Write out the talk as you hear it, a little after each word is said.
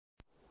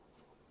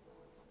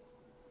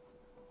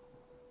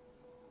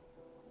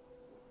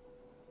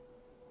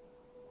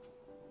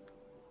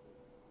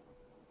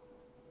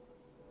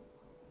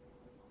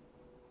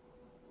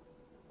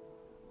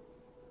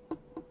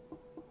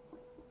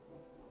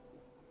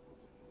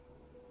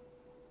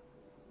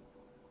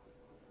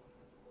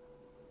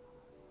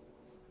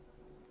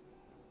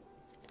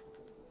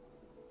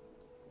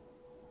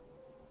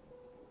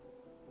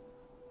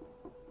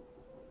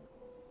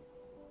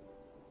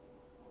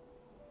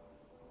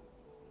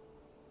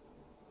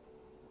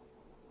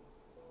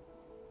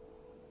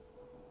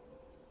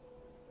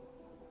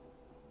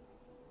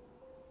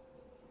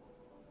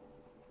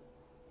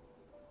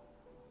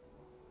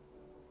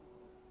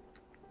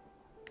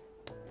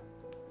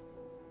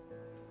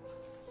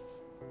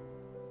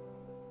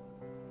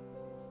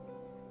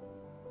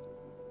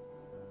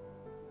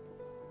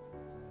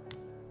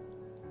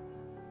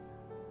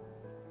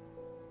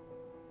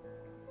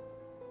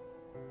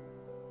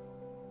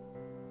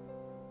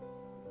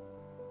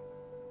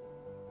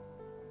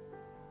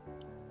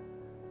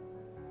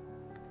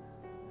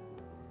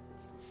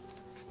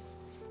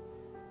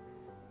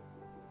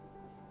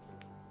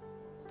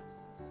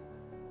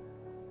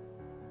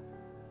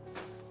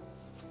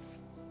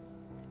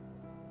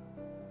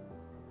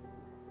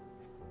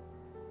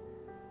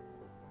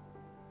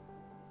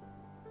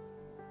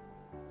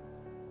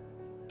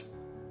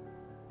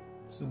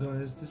So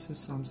guys, this is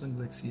Samsung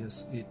Galaxy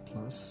S8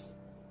 Plus.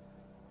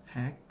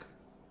 Hack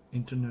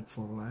internet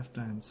for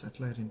lifetime,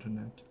 satellite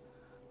internet.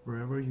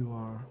 Wherever you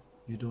are,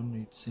 you don't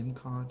need SIM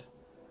card,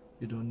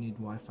 you don't need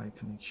Wi-Fi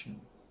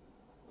connection.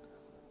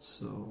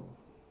 So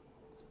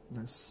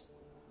I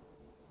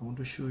want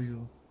to show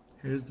you.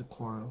 Here's the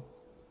coil.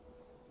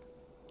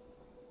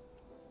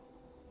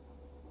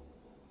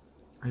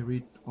 I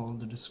read all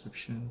the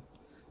description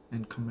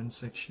and comment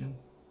section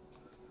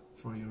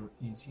for your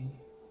easy.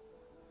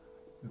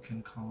 You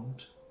can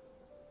count.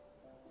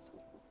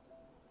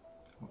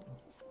 Hold on.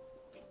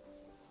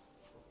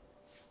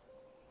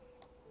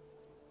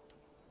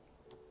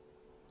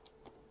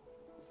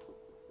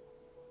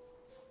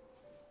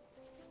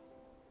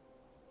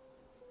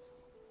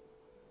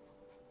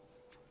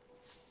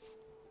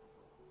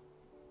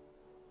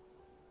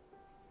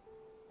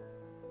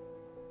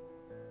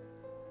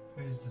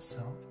 Here is the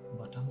cell,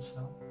 button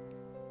cell.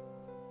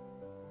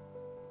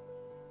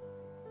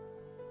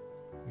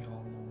 We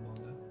all know about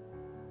that.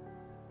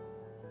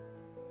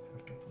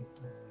 Have to put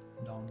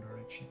the down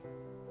direction.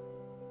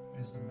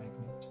 Here's the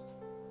magnet.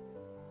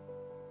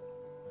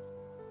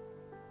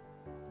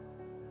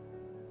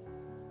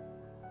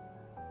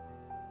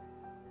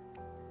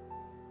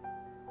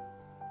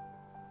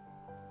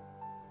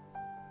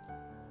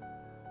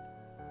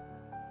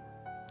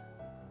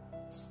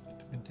 It's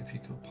a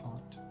difficult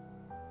part.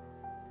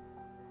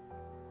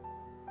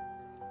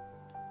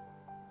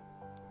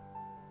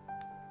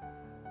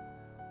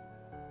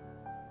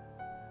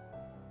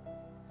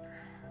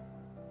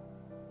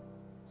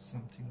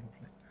 Something look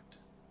like that.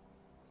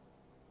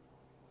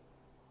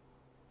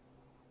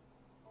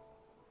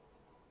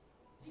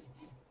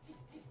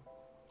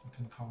 You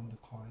can count the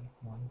coil.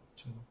 1,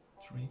 2,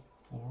 3,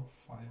 4,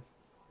 5,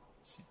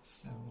 6,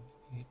 7,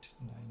 8,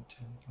 9,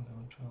 10,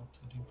 11, 12,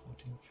 13,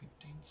 14,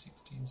 15,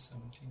 16,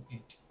 17,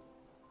 18.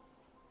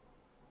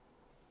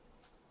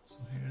 So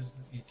here's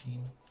the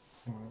 18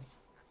 coil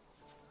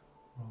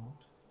round.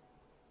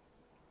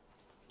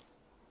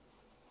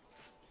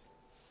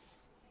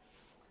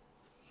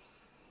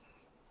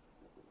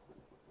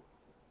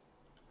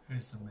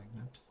 Here's the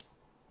magnet.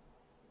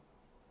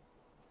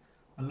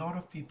 A lot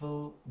of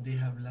people, they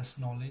have less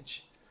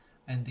knowledge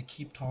and they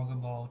keep talking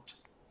about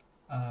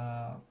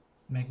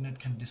magnet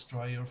can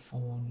destroy your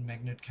phone,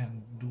 magnet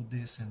can do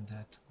this and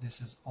that.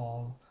 This is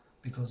all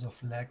because of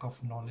lack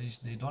of knowledge.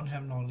 They don't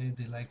have knowledge,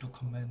 they like to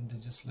comment, they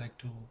just like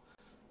to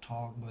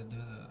talk, but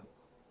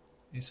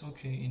it's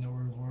okay. In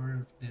our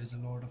world there's a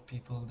lot of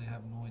people, they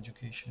have no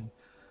education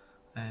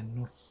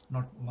and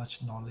not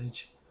much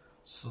knowledge,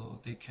 so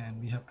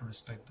we have to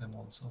respect them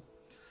also.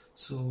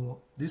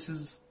 So this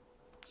is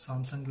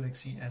Samsung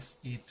Galaxy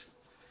S8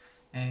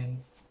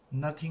 and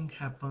nothing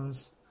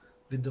happens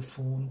with the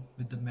phone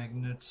with the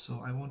magnet.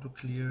 So I want to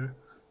clear.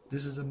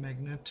 This is a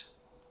magnet.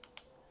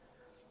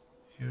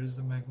 Here is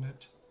the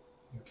magnet,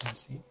 you can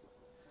see,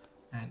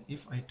 and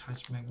if I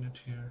touch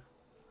magnet here,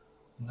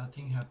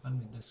 nothing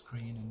happened with the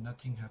screen and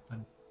nothing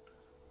happened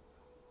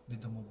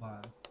with the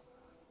mobile.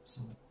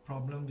 So the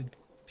problem with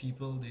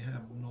people, they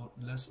have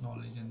less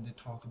knowledge and they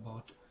talk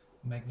about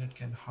magnet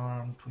can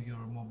harm to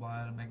your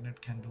mobile, magnet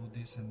can do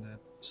this and that.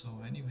 So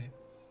anyway,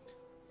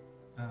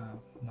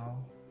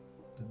 now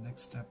the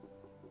next step,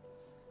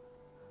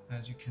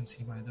 as you can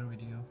see my other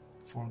video,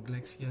 for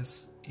Galaxy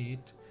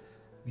S8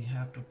 we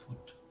have to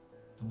put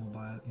the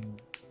mobile in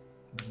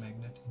the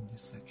magnet in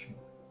this section.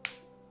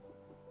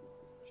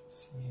 You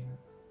see here.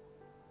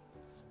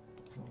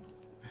 Hold on,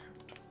 I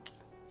have to.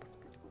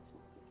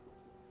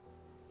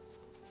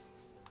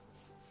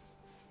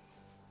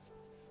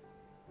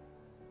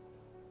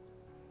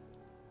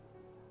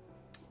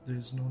 There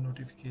is no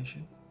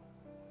notification,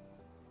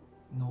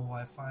 no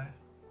Wi-Fi.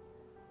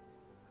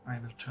 I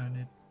will turn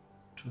it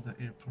to the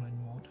airplane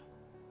mode.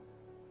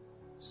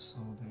 So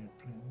the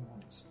airplane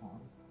mode is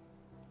on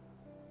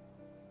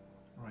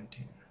right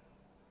here.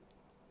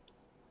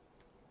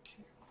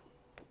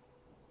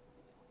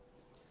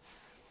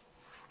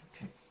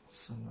 Okay,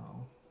 so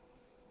now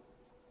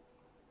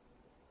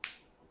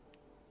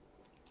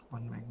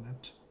one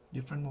magnet.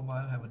 Different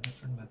mobile have a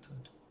different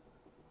method.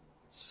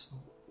 So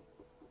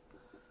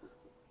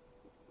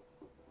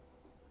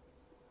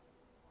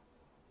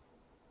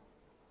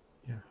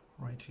yeah,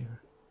 right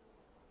here.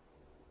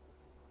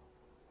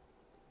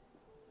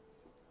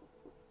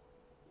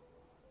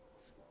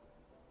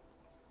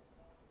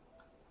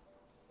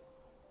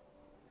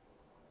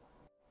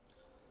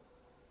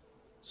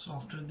 So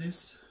after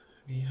this,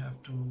 we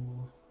have to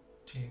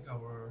take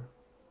our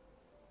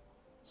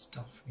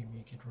stuff, we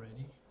make it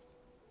ready.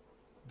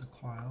 The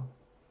coil,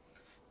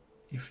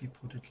 if we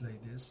put it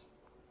like this,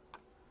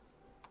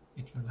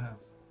 it will have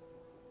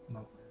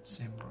not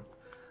same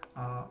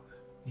work.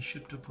 We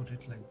should to put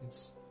it like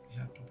this. We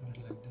have to put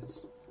it like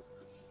this.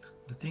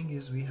 The thing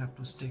is, we have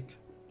to stick.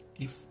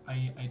 If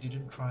I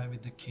didn't try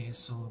with the case,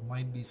 so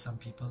might be some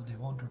people they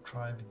want to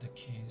try with the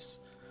case.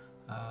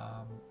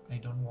 I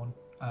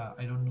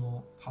don't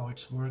know how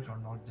it's work or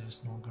not. There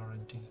is no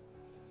guarantee,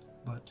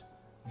 but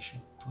you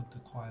should put the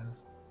coil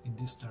in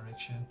this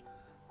direction,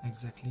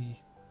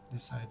 exactly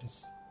this side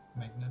is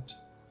magnet,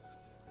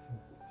 and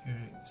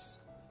here is,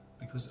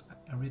 because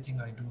everything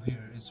I do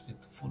here is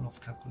with full of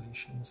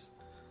calculations.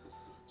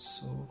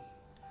 So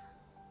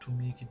to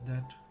make it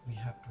that, we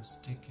have to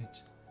stick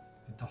it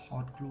with the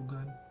hot glue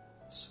gun.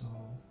 So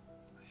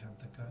I have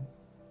the gun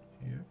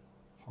here,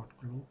 hot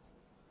glue.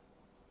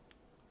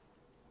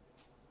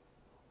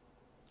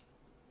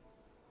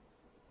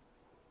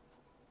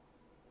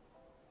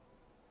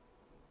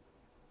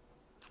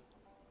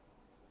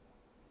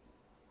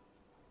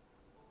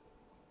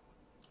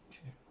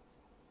 Okay.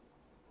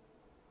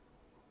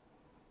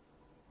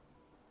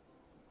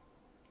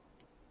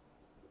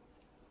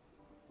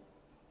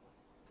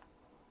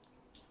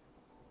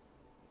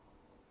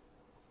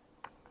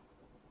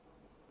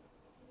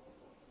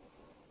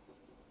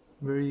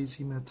 Very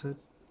easy method.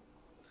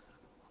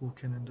 Who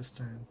can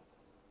understand?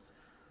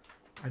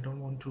 I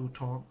don't want to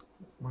talk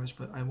much,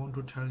 but I want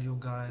to tell you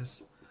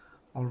guys,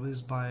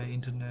 always buy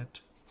internet.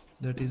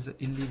 That is an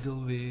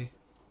illegal way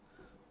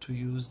to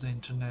use the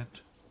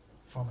internet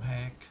from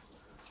hack.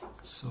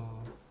 So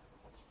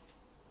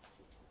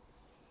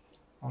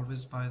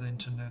always buy the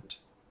internet.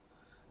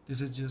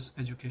 This is just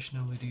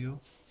educational video.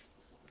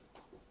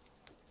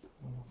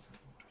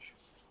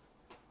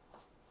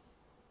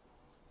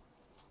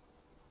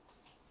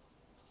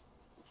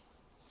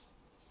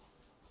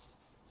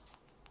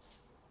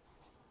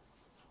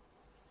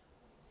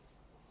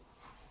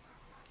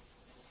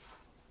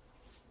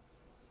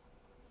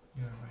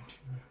 Yeah, right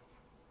here.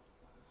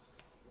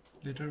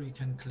 Later we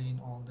can clean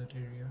all that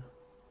area.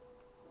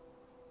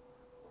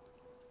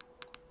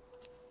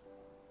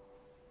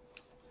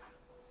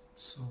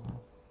 So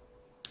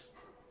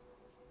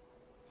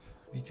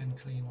we can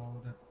clean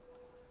all that,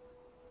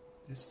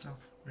 this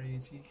stuff very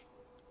easy.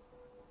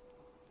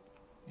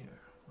 Yeah,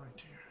 right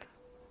here.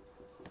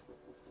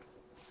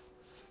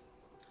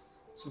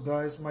 So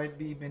guys, might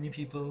be many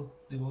people,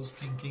 they was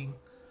thinking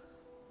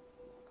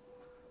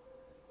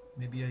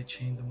maybe I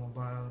change the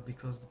mobile,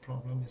 because the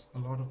problem is a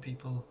lot of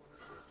people,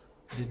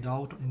 they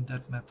doubt in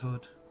that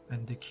method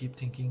and they keep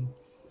thinking.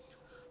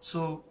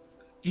 So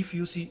if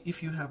you see,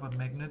 if you have a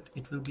magnet,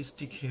 it will be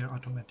stick here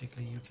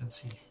automatically, you can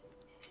see.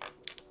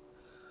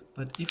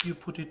 But if you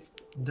put it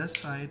this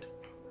side,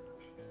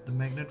 the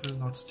magnet will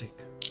not stick.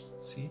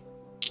 See,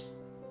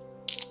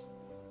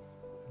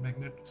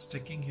 magnet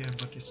sticking here,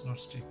 but it's not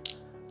stick,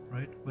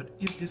 right? But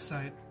if this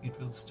side, it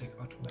will stick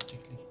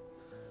automatically.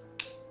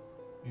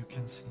 You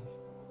can see,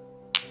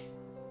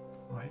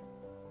 right?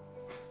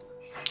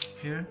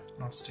 Here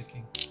not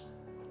sticking,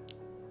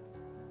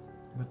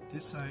 but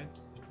this side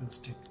it will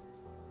stick,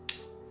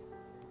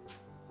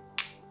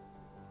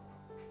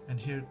 and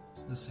here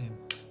it's the same,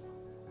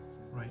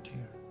 right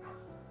here.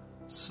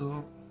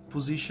 So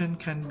position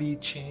can be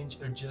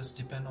changed, adjust,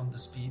 depend on the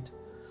speed.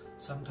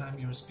 Sometimes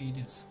your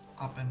speed is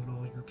up and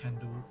low, you can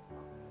do.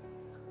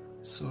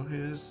 So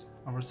here's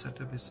our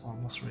setup is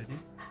almost ready.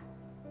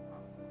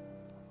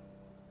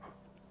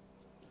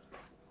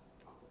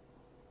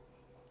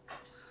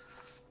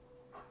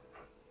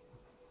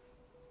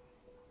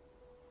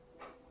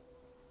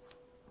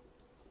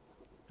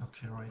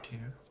 Okay, right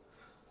here.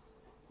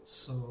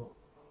 So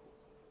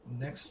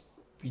next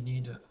we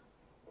need a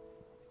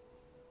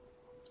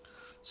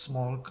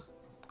small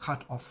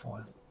cut of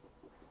foil.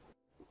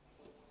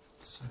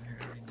 So here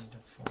we need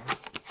a foil.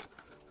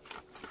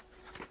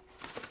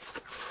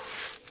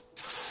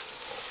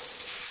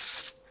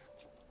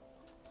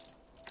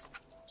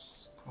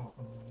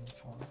 Aluminum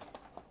foil.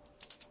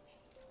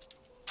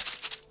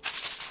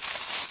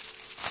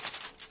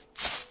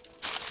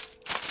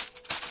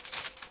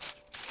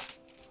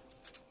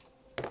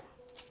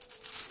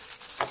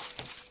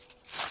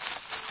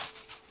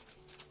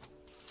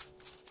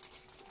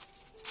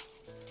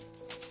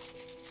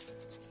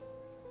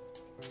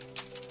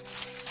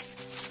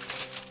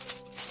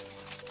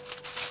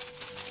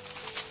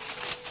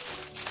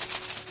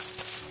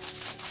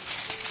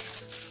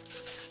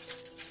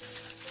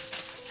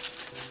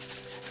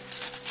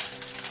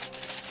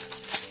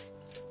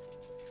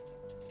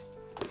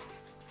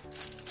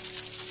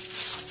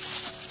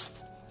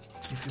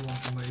 If you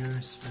want to measure,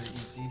 it's very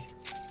easy.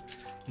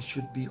 It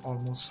should be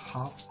almost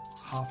half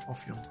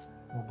of your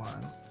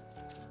mobile.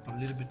 A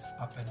little bit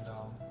up and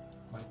down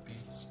might be,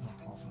 it's no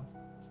problem.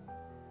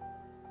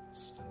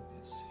 It's like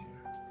this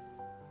here.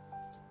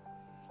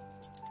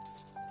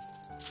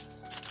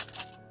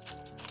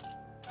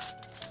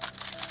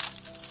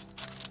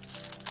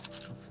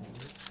 To fold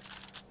it.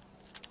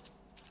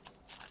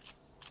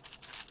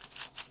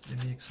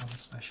 They make some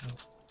special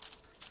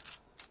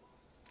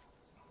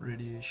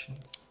radiation.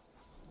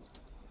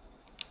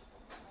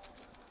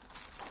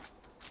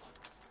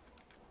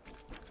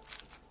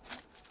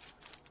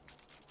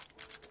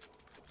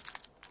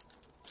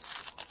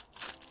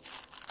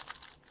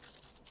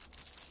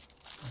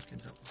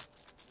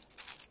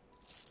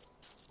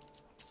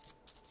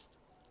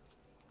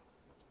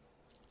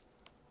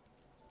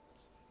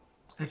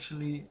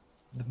 Actually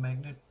the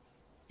magnet,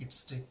 it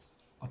sticks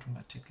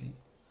automatically.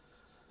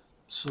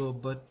 So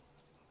but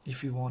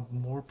if you want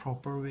more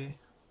proper way,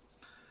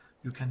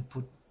 you can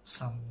put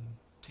some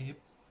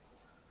tape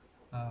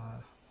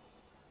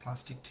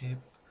plastic tape.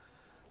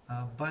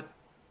 But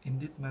in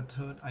this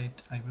method, I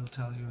will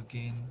tell you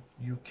again,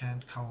 you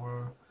can't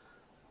cover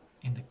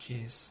in the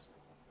case.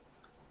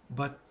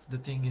 But the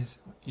thing is,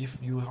 if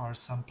you are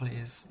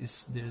someplace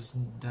there's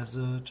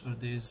desert or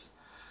there's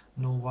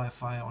no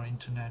Wi-Fi or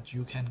internet,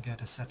 you can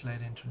get a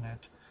satellite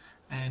internet.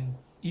 And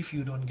if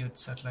you don't get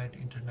satellite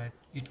internet,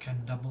 it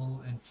can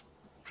double and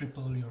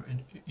triple your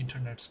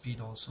internet speed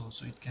also,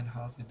 so it can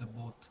help with the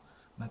both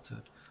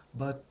method.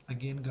 But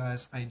again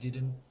guys, I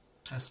didn't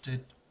test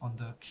it on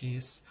the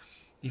case.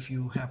 If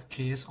you have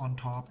case on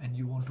top and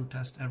you want to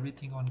test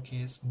everything on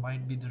case,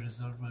 might be the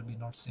result will be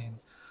not same.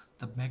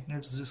 The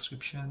magnets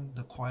description,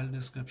 the coil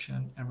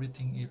description,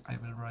 everything I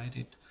will write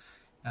it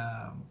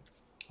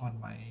on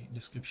my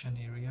description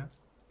area.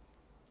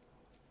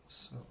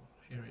 So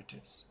here it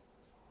is.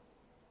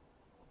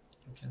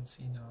 You can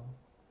see now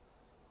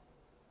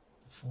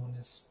the phone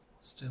is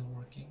still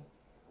working,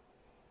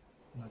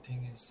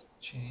 nothing is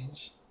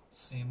changed,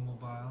 same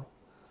mobile.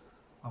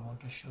 I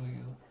want to show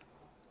you,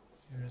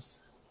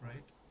 here's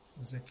right,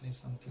 exactly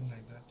something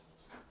like that.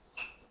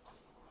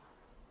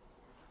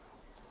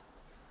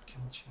 You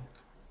can check,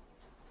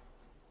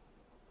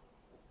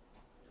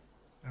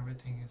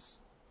 everything is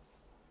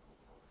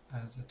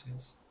as it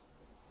is.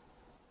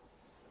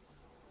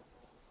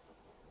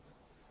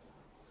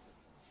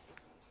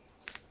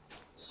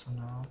 So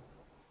now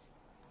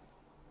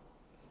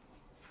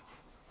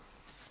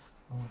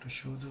I want to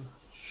show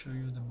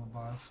you the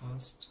mobile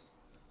first.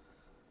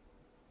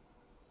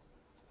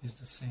 Is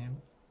the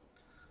same.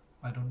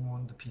 I don't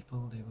want the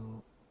people, they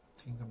will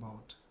think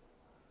about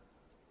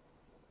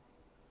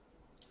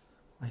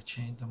I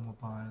changed the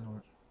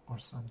mobile or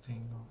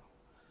something.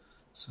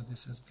 So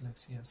this is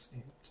Galaxy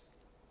S8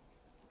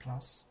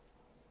 Plus.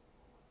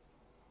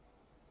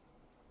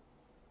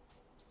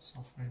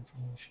 Software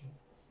information,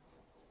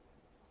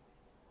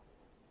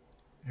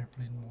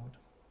 airplane mode.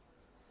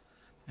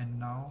 And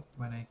now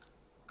when I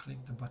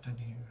click the button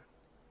here,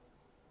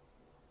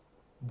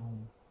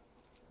 boom,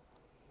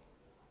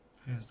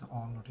 here's the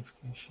all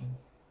notification.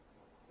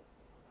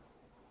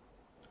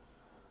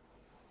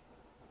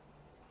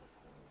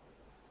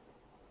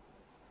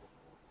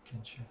 You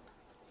can check.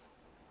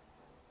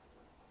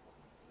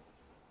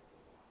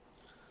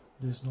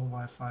 There's no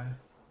Wi-Fi,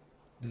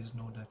 there's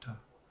no data.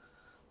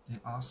 They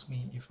ask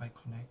me if I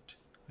connect,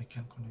 I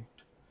can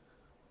connect.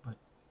 But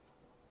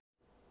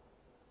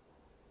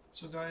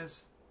so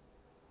guys,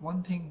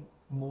 one thing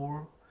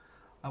more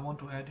I want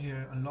to add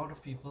here, a lot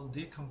of people,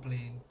 they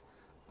complain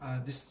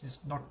this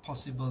is not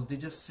possible. They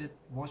just sit,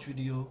 watch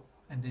video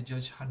and they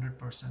judge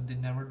 100%. They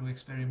never do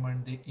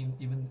experiment.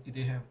 Even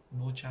they have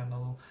no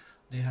channel,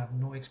 they have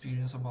no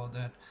experience about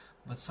that.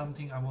 But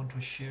something I want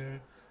to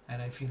share,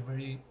 and I feel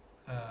very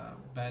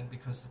bad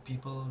because the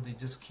people, they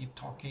just keep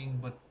talking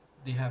but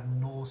they have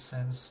no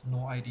sense,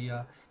 no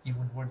idea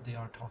even what they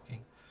are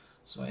talking.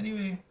 So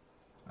anyway,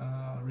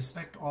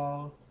 respect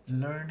all,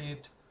 learn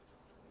it,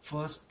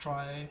 first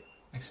try,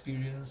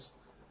 experience,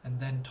 and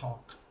then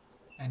talk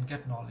and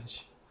get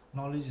knowledge.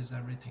 Knowledge is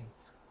everything.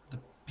 The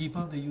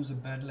people, they use a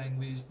bad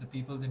language, the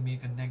people, they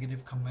make a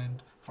negative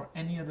comment for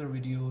any other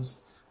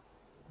videos,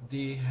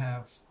 they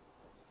have,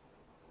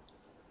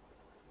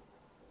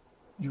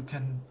 you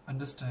can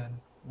understand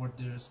what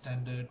their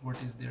standard,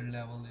 what is their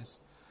level is.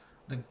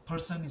 The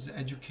person is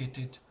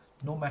educated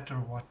no matter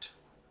what,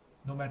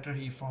 no matter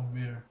he from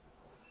where.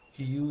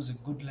 He use a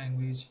good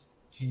language,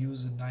 he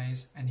use a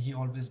nice, and he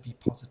always be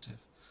positive.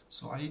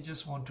 So I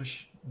just want to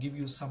give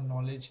you some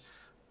knowledge.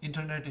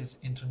 Internet is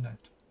internet,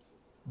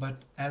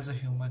 but as a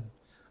human,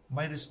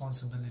 my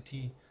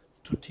responsibility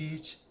to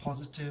teach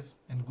positive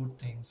and good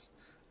things,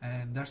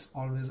 and that's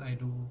always I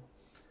do.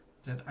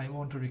 That I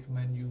want to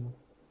recommend you,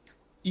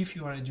 if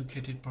you are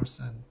educated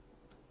person,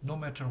 no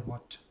matter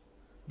what,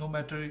 no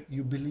matter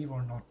you believe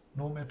or not,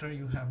 no matter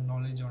you have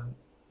knowledge or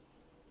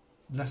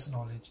less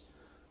knowledge,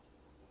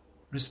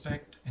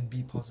 respect and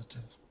be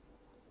positive.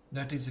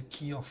 That is a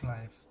key of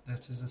life,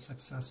 that is a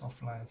success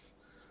of life.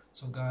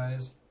 So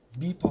guys,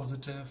 be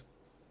positive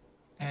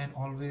and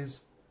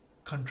always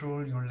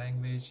control your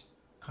language,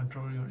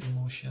 control your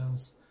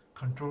emotions,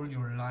 control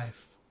your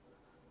life.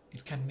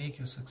 It can make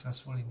you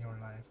successful in your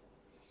life.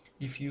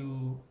 If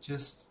you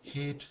just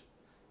hate,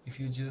 if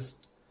you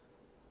just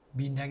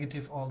be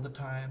negative all the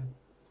time,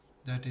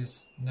 that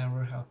is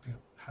never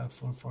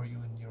helpful for you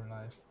in your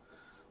life.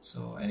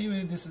 So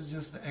anyway, this is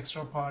just the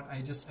extra part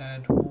I just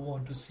add. Who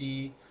want to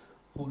see,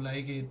 who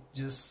like it,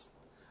 just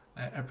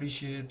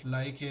appreciate,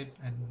 like it,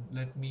 and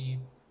let me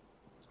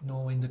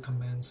know in the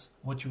comments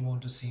what you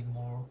want to see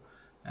more,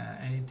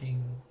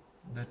 anything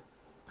that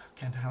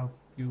can help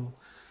you,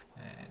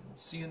 and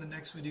see you in the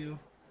next video.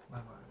 Bye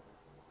bye.